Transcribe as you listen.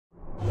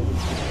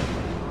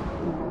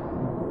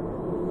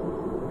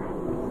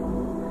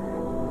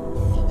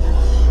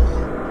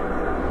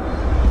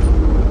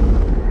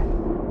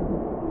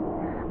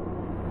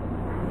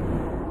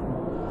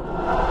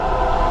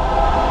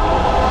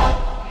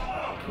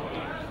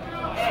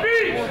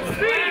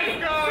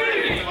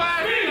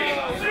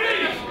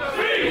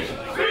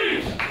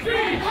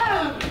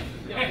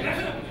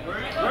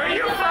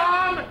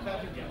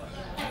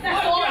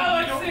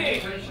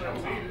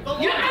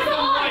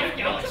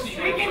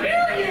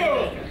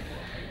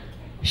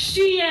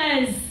She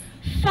is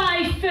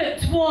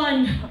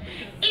 5'1",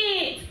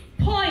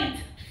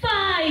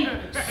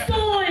 8.5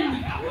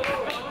 stone.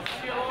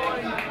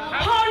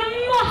 Her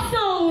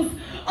muscles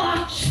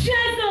are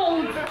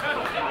chiseled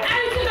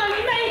out of a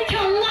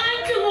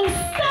Michelangelo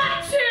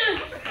statue.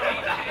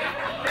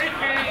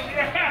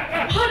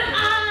 Her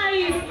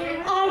eyes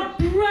are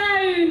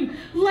brown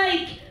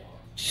like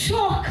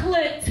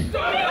chocolate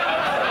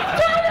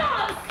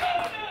donuts.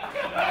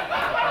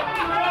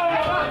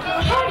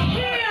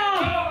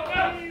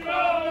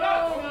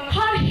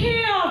 Her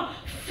hair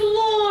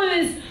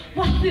flows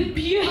with the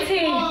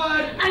beauty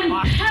and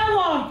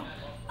power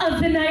of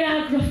the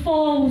Niagara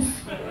Falls.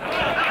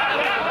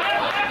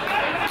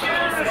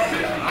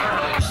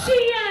 She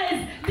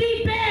is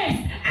the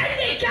best in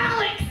the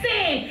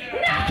galaxy,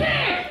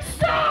 Nikki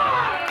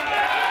Storm!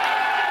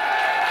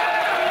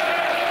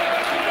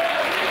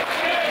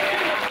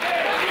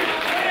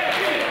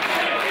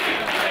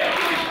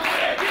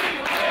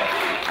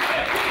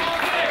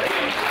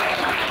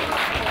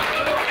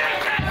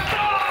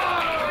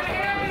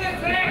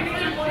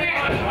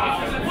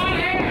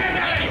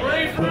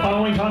 The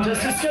following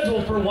contest is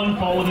scheduled for one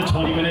fall with a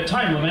 20-minute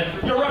time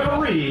limit. Your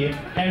referee,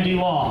 Andy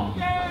Long.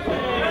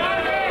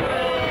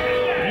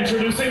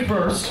 Introducing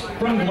first,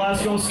 from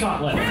Glasgow,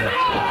 Scotland.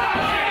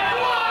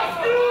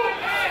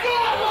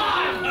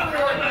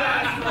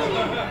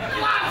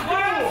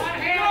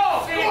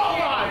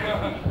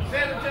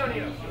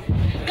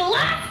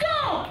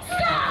 Glasgow,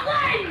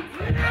 Scotland!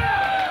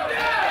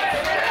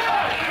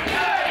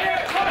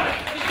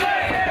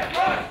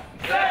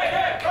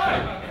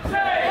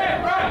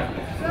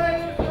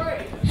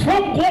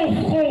 From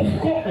Glasgow,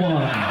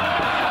 Scotland.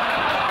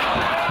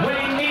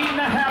 Weighing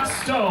 8.5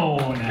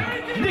 stone,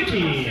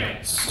 Nikki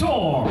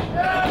Storm.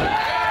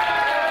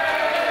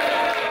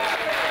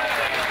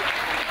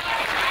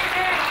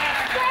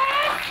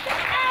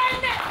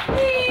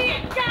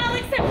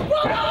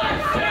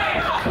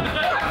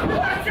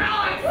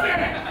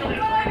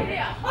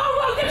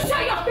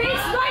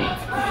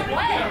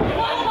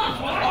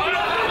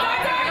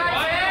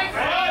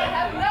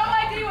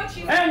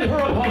 And her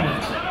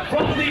opponent,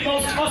 from the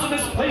most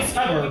awesomest place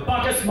ever,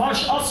 Bacchus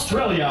Marsh,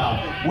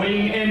 Australia,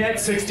 weighing in at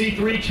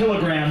 63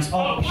 kilograms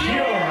of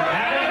pure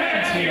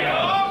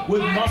adamantium,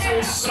 with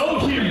muscles so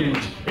huge,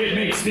 it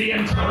makes the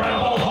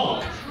Incredible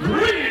Hulk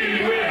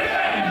green with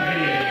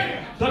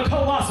envy. The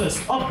Colossus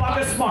of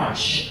Bacchus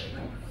Marsh.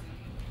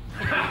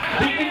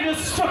 The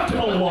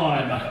indestructible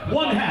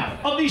one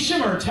half of the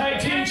Shimmer Tag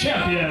Team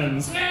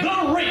Champions,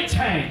 the Rate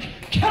Tank,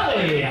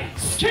 Kellie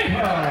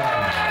Skater.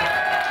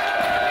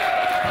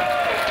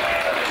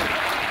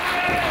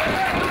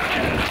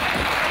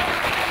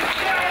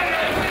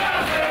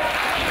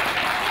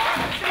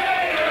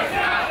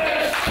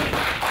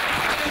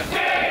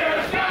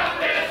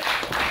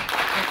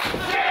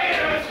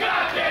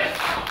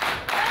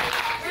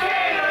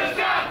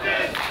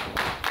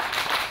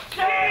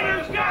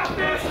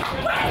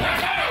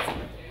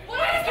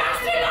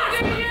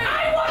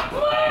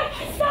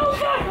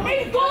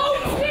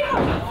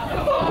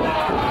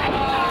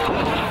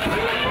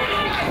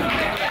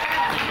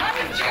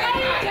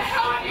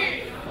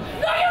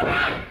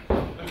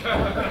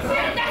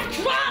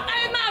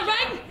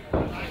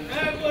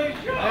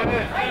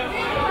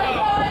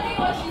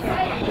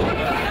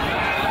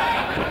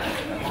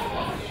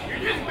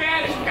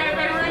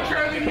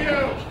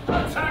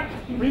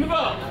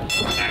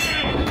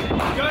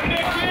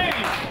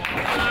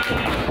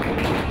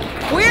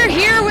 We're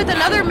here with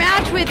another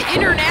match with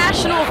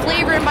international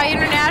flavor, and by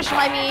international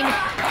I mean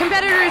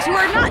competitors who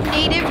are not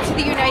native to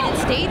the United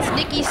States.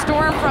 Nikki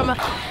Storm from,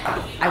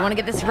 I want to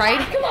get this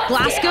right,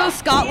 Glasgow,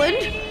 Scotland.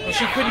 Well,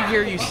 she couldn't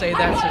hear you say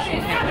that, so she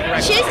can't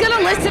correct. She's going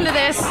to listen to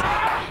this.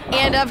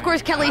 And of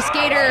course, Kellie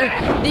Skater,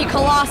 the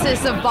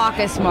Colossus of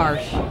Bacchus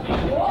Marsh.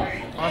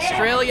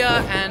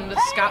 Australia and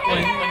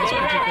Scotland in this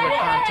particular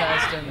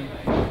contest, and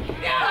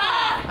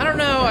I don't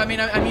know. I mean,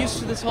 I'm used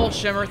to this whole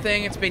Shimmer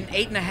thing. It's been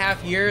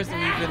 8.5 years that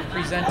we've been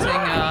presenting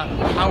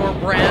our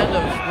brand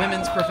of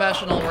women's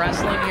professional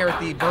wrestling here at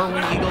the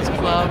Berwyn Eagles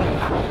Club.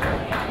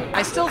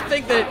 I still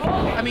think that,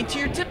 I mean, to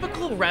your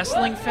typical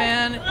wrestling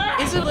fan,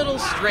 is it a little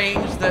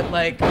strange that,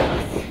 like,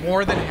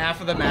 more than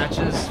half of the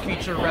matches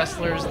feature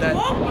wrestlers that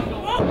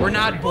were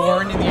not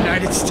born in the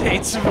United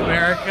States of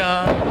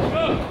America?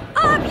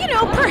 You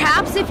know,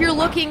 perhaps if you're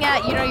looking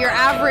at, you know, your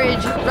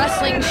average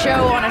wrestling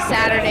show on a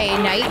Saturday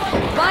night,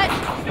 but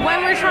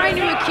when we're trying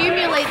to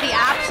accumulate the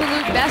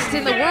absolute best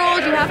in the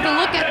world, you have to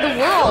look at the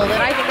world,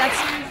 and I think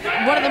that's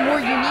one of the more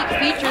unique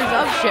features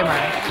of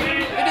Shimmer.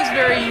 It is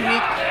very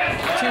unique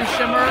to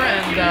Shimmer,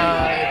 and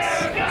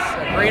it's a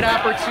great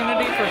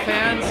opportunity for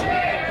fans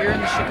here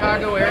in the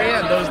Chicago area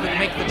and those that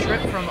make the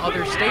trip from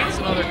other states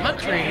and other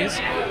countries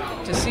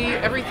to see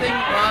everything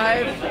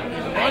live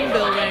in one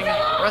building,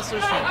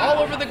 wrestlers from all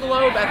over the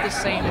globe at the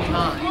same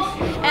time.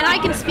 And I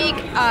can speak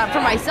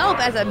for myself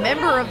as a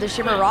member of the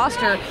Shimmer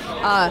roster.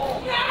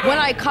 When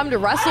I come to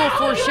wrestle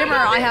for Shimmer,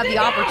 I have the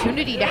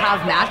opportunity to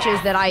have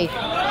matches that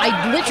I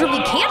I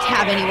literally can't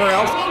have anywhere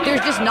else.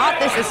 There's just not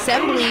this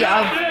assembly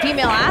of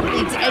female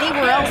athletes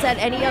anywhere else at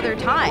any other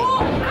time.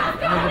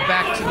 And we're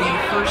back to the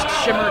first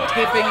Shimmer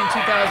taping in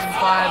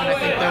 2005, and I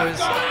think there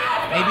was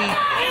maybe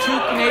 2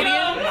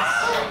 Canadians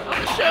on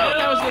the show.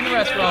 That was when the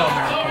rest were all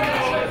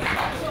Americans.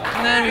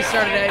 And then we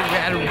started out, we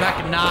had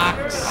Rebecca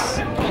Knox,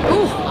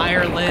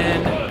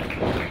 Ireland,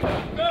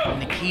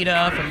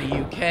 Nikita from the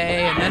UK,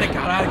 and then it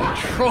got out of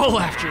control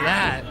after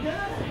that.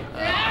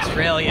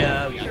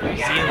 Australia, New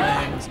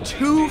Zealand,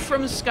 2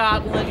 from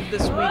Scotland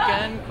this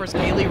weekend. Of course,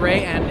 Kaylee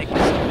Ray and Nikki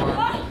Storm.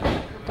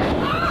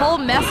 Whole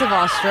mess of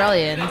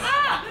Australians.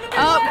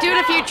 Oh, doing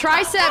a few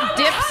tricep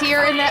dips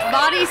here in that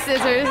body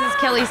scissors is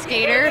Kellie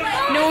Skater,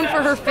 known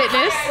for her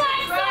fitness.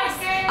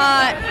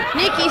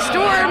 Nikki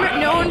Storm,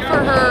 known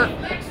for her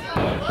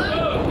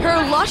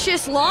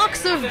luscious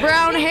locks of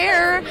brown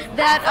hair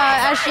that,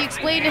 as she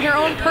explained in her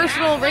own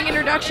personal ring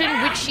introduction,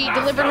 which she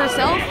delivered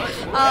herself,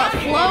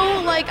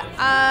 flow like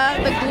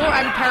the glory,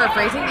 I'm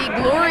paraphrasing, the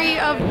glory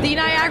of the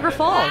Niagara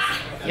Falls.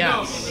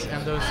 Yes,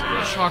 and those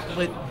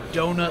chocolate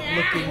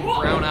donut-looking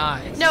brown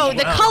eyes. No,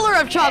 the color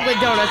of chocolate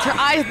donuts. Her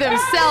eyes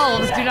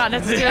themselves do not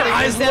necessarily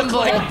resemble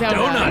like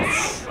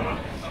donuts.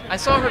 I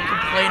saw her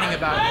complaining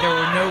about there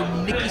were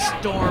no Nikki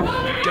Storm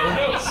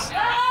donuts.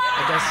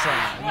 I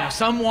guess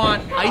some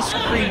want ice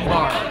cream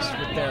bars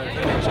with their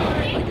image on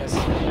it. I guess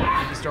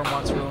Nikki Storm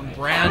wants her own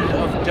brand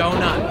of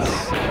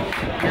donuts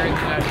here in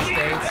the United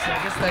States. I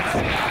guess that's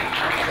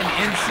an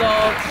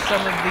insult to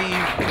some of the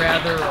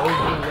rather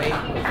overweight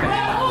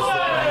fans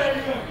that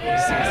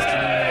exist in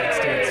the United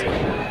States.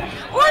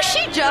 Or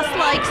she just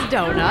likes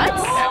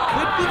donuts. That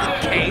could be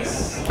the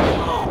case.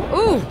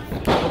 Ooh.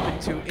 Open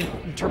to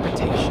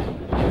interpretation.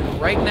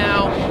 Right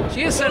now,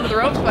 she is sent to the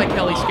ropes by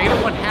Kellie Skater,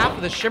 one half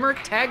of the Shimmer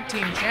Tag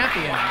Team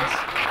Champions.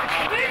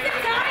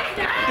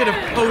 Bit of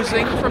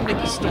posing from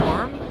Nikki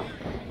Storm.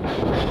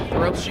 The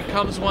ropes she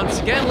comes once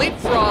again.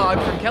 Leapfrog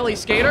from Kellie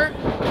Skater.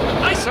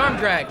 Nice arm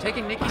drag,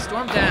 taking Nikki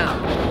Storm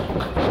down.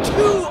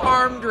 2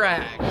 arm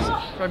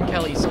drags from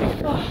Kellie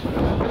Skater.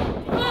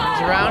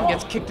 Turns around,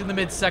 gets kicked in the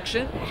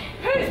midsection.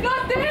 Who's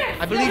got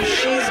this? I believe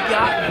she's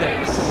got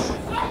this.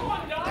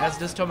 As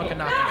does Tomoka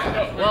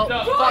Nakagawa. Well,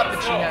 thought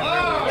that she had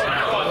earlier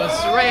tonight. It was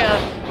Saraya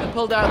that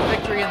pulled out the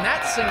victory in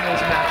that singles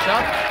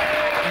matchup.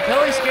 And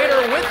Kellie Skater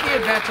with the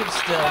advantage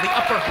still, the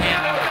upper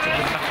hand to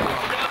the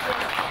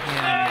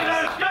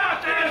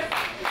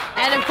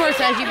And of course,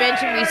 as you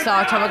mentioned, we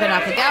saw Tomoka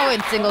Nakagawa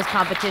in singles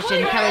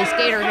competition, Kellie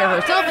Skater here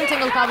herself in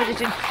singles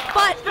competition,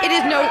 but it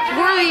is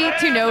noteworthy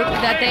to note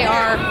that they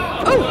are,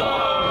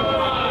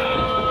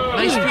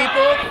 nice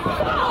people.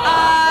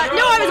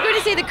 No, I was going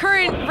to say the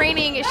current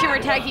reigning Shimmer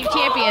Tag Team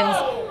Champions,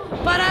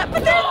 but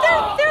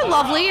they're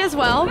lovely as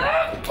well.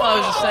 Well, I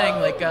was just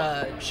saying, like,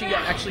 she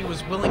actually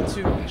was willing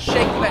to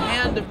shake the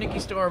hand of Nikki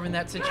Storm in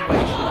that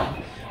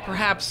situation,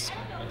 perhaps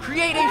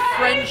create a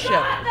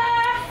friendship,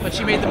 but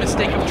she made the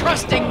mistake of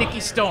trusting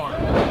Nikki Storm.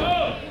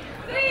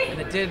 And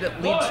it did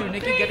lead to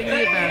Nikki getting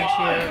the advantage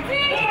here.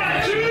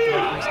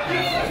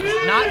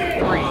 Not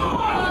 3.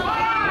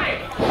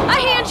 A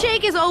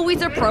handshake is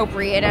always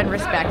appropriate and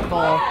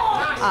respectful.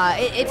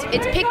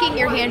 It's picking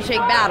your handshake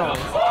battles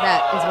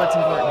that is what's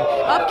important.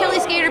 Up, Kellie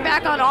Skater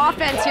back on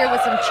offense here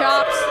with some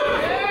chops.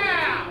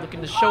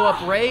 Looking to show up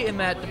Ray in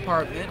that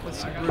department with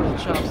some brutal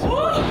chops.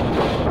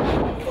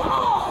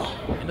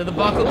 Into the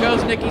buckle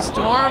goes Nikki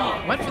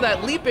Storm. Went for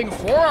that leaping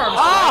forearm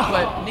strike,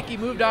 but Nikki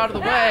moved out of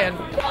the way and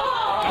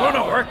going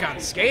to work on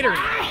Skater.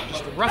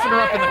 Just roughing her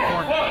up in the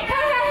corner.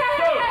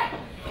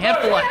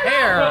 Handful of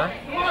hair.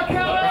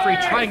 Referee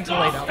trying to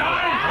lay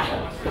down.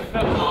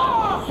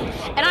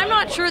 And I'm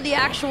not sure the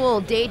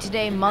actual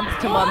day-to-day,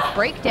 month-to-month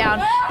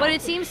breakdown, but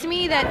it seems to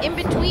me that in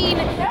between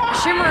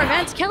Shimmer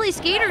events, Kellie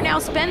Skater now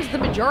spends the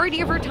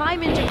majority of her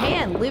time in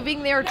Japan,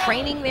 living there,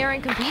 training there,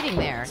 and competing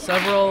there.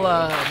 Several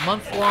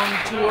month-long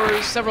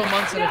tours, several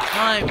months at a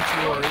time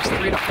tours,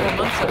 3 to 4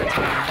 months at a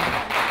time.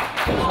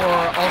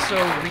 Before also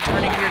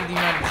returning here to the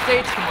United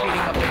States, competing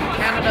up in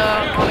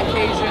Canada on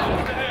occasion.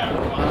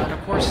 And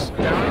of course,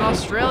 down in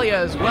Australia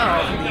as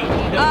well.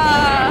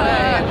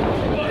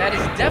 That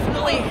is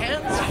definitely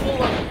hands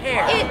full of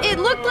hair. It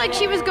looked like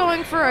she was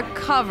going for a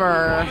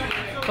cover.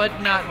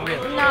 But not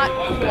really. Not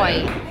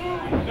quite.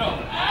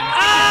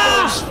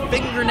 Those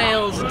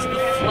fingernails into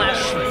the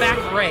flesh, back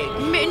rake.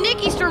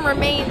 Nikki Storm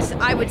remains,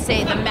 I would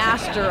say, the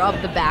master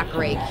of the back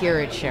rake here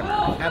at Shimmer.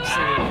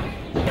 Absolutely.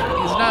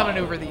 It's not a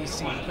maneuver that you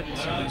see put to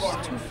use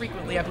too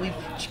frequently. I believe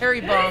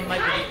Cherry Bomb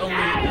might be the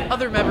only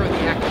other member of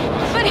the active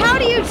roster. But how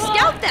do you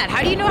scout that?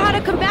 How do you know how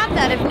to combat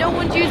that if no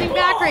one's using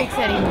back rakes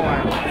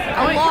anymore?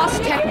 A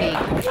lost technique.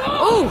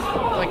 Ooh!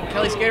 Like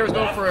Kellie Skater was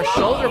going for a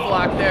shoulder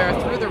block there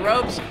through the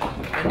ropes,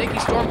 and Nikki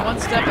Storm one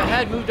step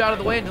ahead, moved out of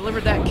the way and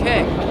delivered that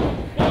kick.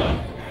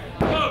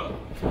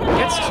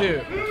 Gets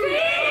 2.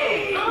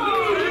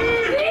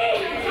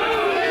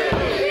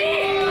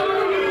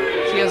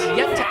 She has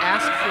yet to ask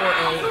asked for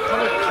a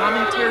color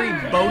commentary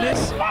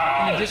bonus in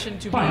addition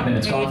to being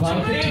paid to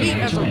compete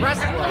as a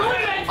wrestler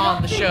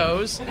on the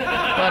shows.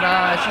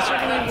 But she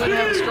certainly would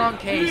have a strong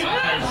case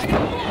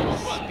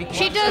because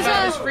she does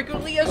as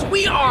frequently as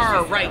we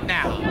are right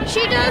now.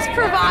 She does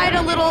provide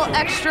a little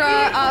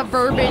extra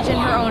verbiage in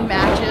her own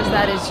matches,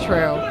 that is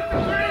true.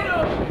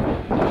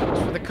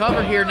 For the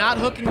cover here, not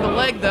hooking the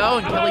leg though,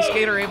 and Kellie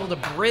Skater able to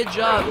bridge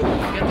up,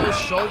 get those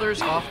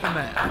shoulders off the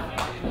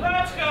mat.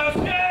 Let's go,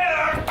 Skater!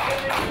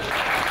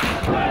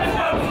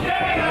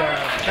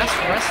 The best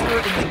wrestler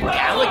in the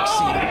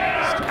galaxy,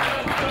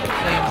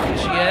 claims that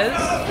she is.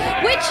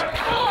 Which,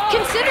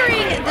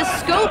 considering the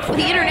scope,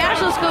 the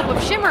international scope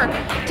of Shimmer,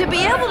 to be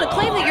able to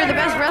claim that you're the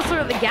best wrestler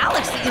in the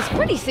galaxy is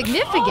pretty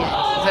significant.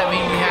 Does that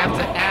mean we have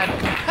to add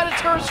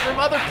competitors from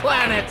other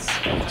planets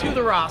to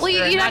the roster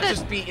and not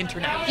just be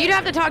international? You'd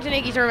have to talk to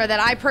Nikki Storm about that.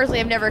 I personally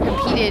have never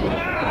competed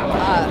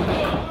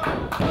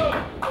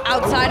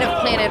outside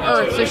of planet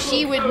Earth, so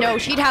she would know,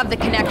 she'd have the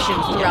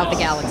connections throughout the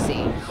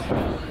galaxy.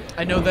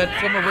 I know that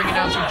former ring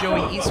announcer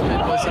Joey Eastman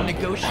was in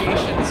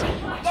negotiations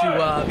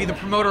to be the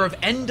promoter of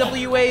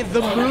NWA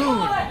The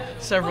Moon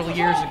several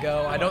years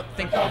ago. I don't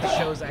think that the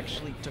shows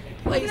actually took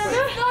place.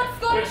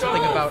 There's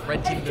something about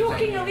renting the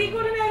venue.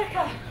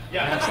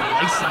 Perhaps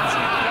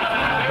licensing.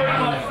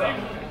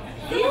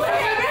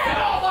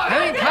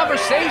 Having a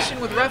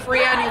conversation with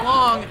referee Annie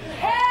Long.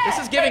 This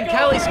is giving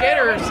Kellie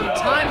Skater some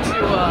time to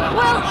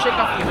shake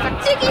off the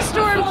effects. Nikki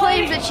Storm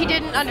claims that she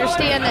didn't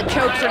understand that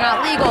chokes are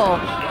not legal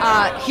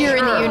here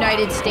in the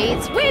United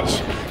States,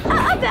 which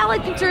a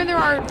valid concern. There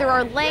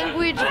are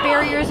language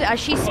barriers.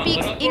 She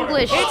speaks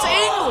English. It's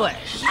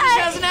English. She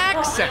has an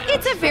accent.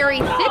 It's a very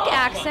thick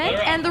accent,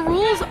 and the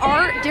rules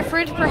are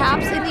different,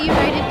 perhaps, in the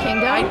United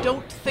Kingdom. I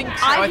don't think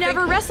so. I've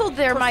never wrestled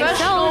there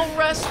myself. Professional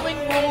wrestling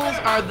rules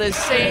are the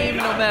same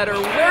no matter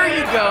where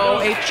you go.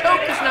 A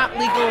choke is not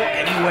legal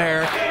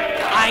anywhere.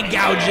 Eye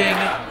gouging,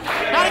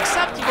 not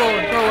acceptable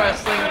in pro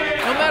wrestling,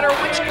 no matter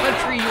which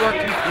country you are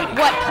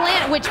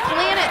competing. Which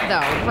planet,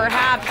 though?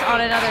 Perhaps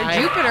on another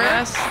Jupiter.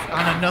 Yes,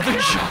 on another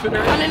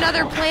Jupiter. On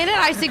another planet?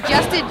 I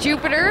suggested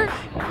Jupiter.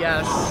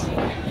 Yes.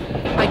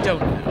 I don't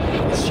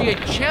know. Is she a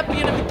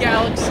champion of the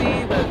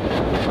galaxy? The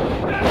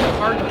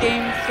card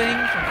game thing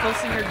from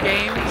Pilsinger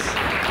Games?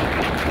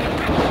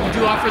 We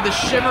do offer the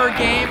Shimmer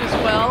game as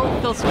well,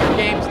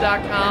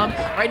 PilsingerGames.com.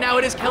 Right now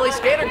it is Kellie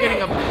Skater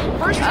getting a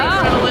burst of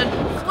adrenaline,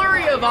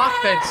 flurry of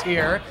offense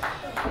here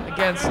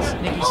against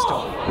Nikki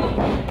Storm.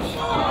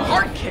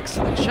 Hard kicks to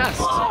the chest,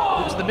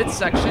 to the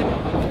midsection.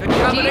 Good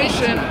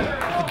combination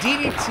with the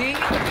DDT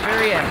at the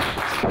very end.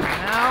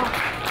 Now,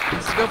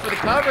 needs to go for the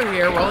cover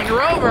here, rolling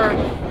her over.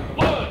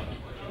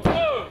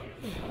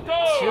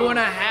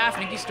 2.5.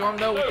 Nikki Storm,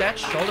 though, with that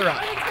shoulder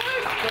up.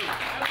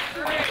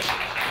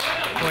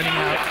 Pointing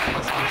out,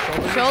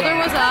 shoulder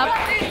was up,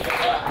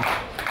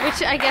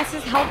 which I guess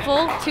is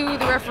helpful to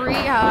the referee.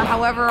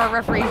 However, our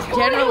referees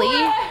generally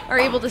are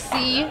able to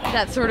see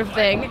that sort of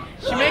thing.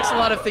 She makes a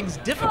lot of things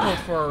difficult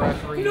for a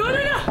referee.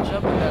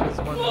 Jump that is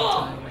one more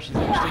time where she's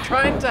actually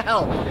trying to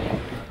help.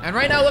 And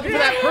right now, looking for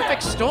that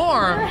perfect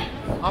storm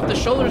off the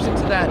shoulders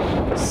into that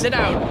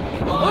sit-out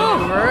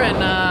maneuver,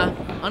 and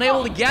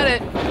unable to get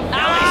it.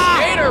 Kellie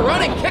Skater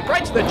running kick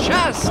right to the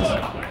chest.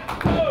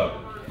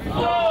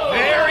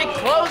 Very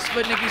close,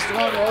 but Nikki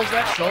Storm rolls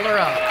that shoulder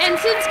up. And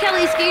since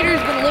Kellie Skater's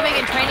been living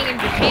and training in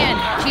Japan,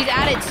 she's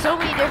added so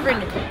many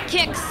different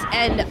kicks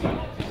and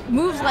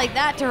moves like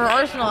that to her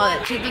arsenal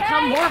that she's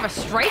become more of a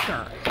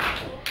striker.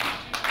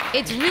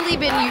 It's really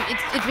been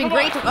it's been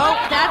great to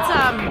that's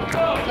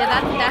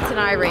an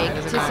eye rake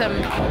to some.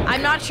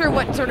 I'm not sure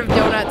what sort of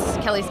donuts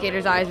Kellie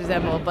Skater's eyes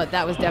resemble, but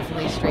that was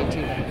definitely straight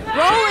to them.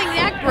 Rolling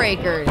neck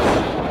breakers.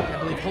 I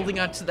believe holding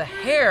on to the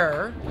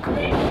hair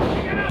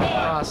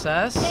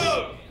process.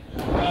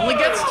 Only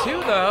gets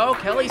 2 though.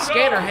 Kellie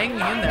Skater hanging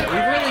in there.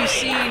 We've really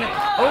seen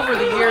over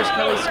the years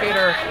Kellie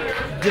Skater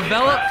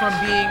develop from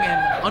being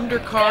an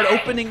undercard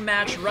opening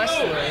match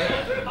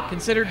wrestler,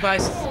 considered by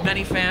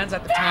many fans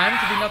at the time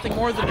to be nothing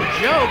more than a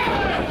joke,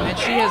 and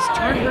she has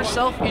turned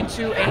herself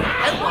into a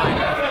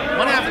headliner.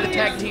 One half of the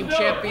tag team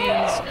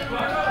champions,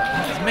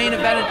 has main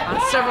evented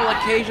on several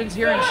occasions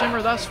here in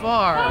Shimmer thus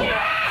far.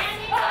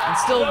 And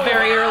still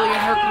very early in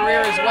her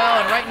career as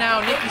well. And right now,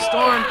 Nikki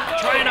Storm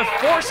trying to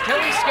force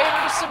Kellie Skater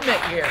to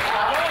submit here.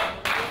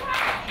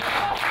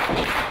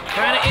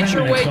 Trying to inch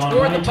her way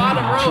toward the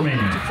bottom rope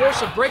to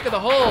force a break of the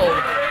hold.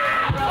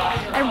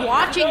 And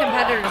watching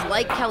competitors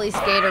like Kellie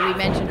Skater, we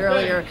mentioned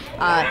earlier,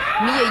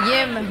 Mia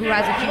Yim, who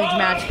has a huge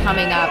match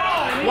coming up,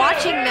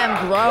 watching them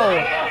grow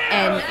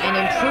and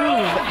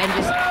improve and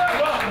just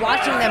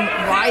watching them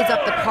rise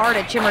up the card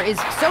at Shimmer is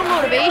so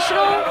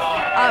motivational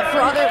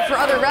for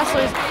other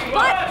wrestlers,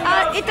 but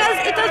it does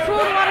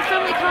promote a lot of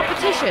friendly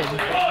competition.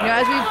 You know,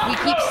 as we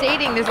keep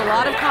stating, there's a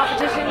lot of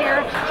competition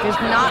here. There's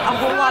not a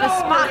whole lot of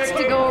spots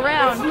to go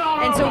around,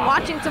 and so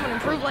watching someone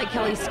improve like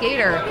Kellie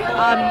Skater,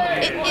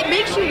 it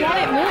makes you want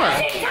it more.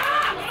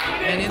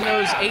 And in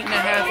those 8.5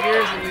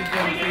 years that we've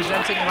been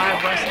presenting live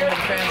wrestling to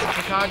the fans in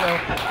Chicago,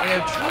 we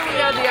have truly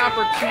had the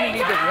opportunity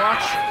to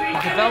watch the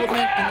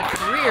development in the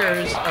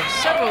careers of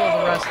several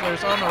of the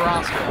wrestlers on the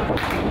roster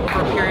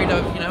over a period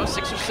of,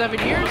 6 or 7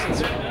 years in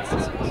certain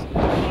instances.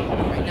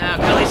 Right now,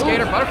 Kellie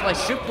Skater, butterfly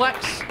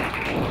suplex,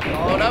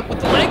 followed up with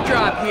the leg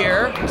drop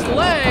here. It's the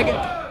leg.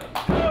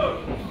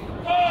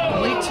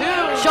 Only 2.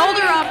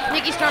 Shoulder up.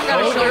 Nikki Storm got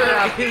a shoulder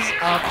up. Is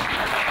up.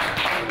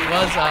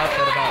 Was up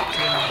at about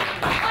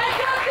 2.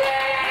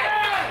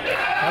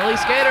 Kellie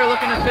Skater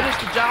looking to finish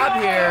the job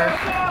here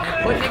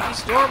and put Nikki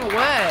Storm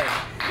away.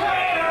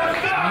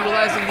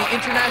 Utilizing the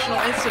international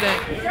incident,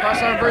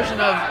 cross-arm version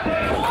of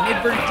an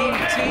inverted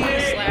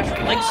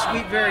DDT / leg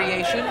sweep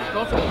variation.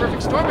 Going for the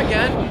perfect storm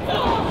again.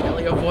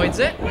 Kellie avoids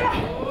it.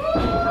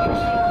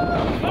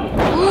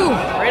 Ooh,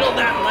 cradled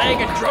that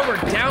leg and drove her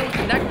down with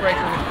the neck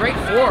breaker with great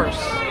force.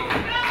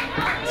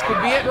 This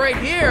could be it right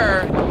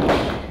here.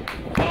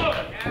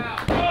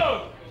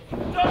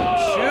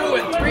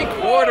 2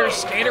 3/4,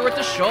 Skater with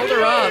the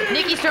shoulder up.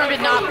 Nikki Storm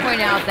did not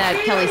point out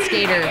that Kellie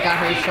Skater got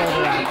her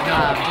shoulder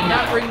up. Did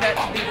not bring that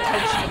to the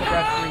attention of the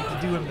referee to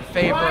do him the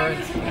favor.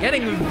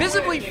 Getting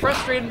visibly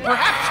frustrated,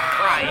 perhaps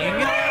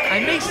crying. I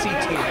may see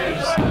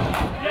tears.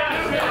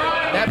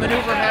 That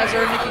maneuver has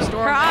earned Nikki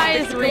Storm Her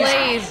eyes victories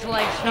glazed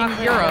like in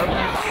chocolate. Europe,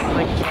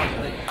 like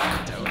chocolate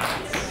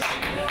donuts.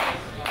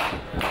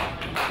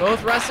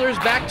 Both wrestlers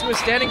back to a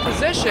standing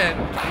position.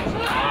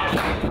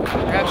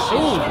 Perhaps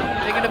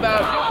thinking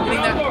about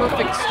getting that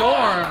perfect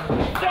storm.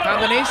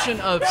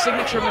 Combination of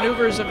signature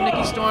maneuvers of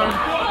Nikki Storm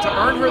to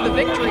earn her the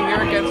victory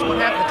here against one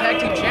half the tag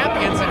team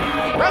champions, and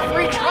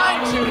referee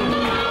trying to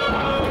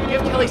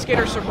give Kellie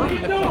Skater some room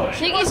in the corner.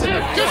 Nikki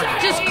Storm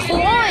just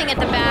clawing at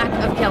the back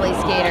of Kellie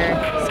Skater.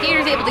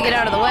 Skater's able to get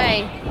out of the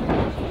way.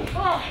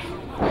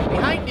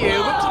 Behind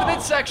you, whip to the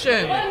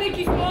midsection.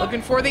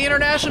 Looking for the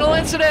international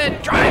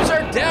incident. Drives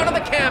her down on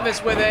the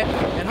canvas with it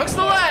and hooks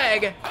the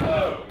leg.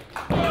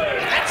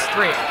 That's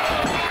 3.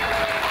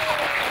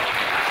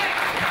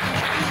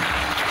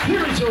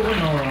 Here is your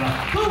winner,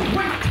 the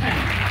weight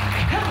tank,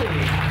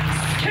 Kellie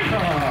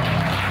Skater.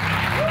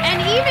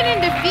 And even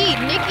in defeat,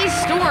 Nikki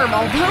Storm,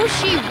 although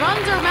she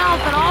runs her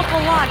mouth an awful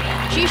lot,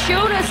 she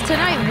showed us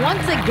tonight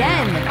once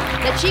again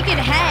that she can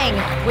hang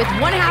with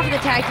one half of the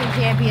tag team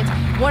champions,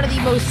 one of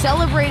the most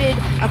celebrated,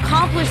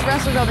 accomplished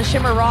wrestlers on the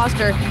Shimmer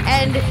roster,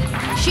 and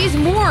she's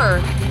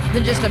more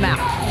than just a mouth.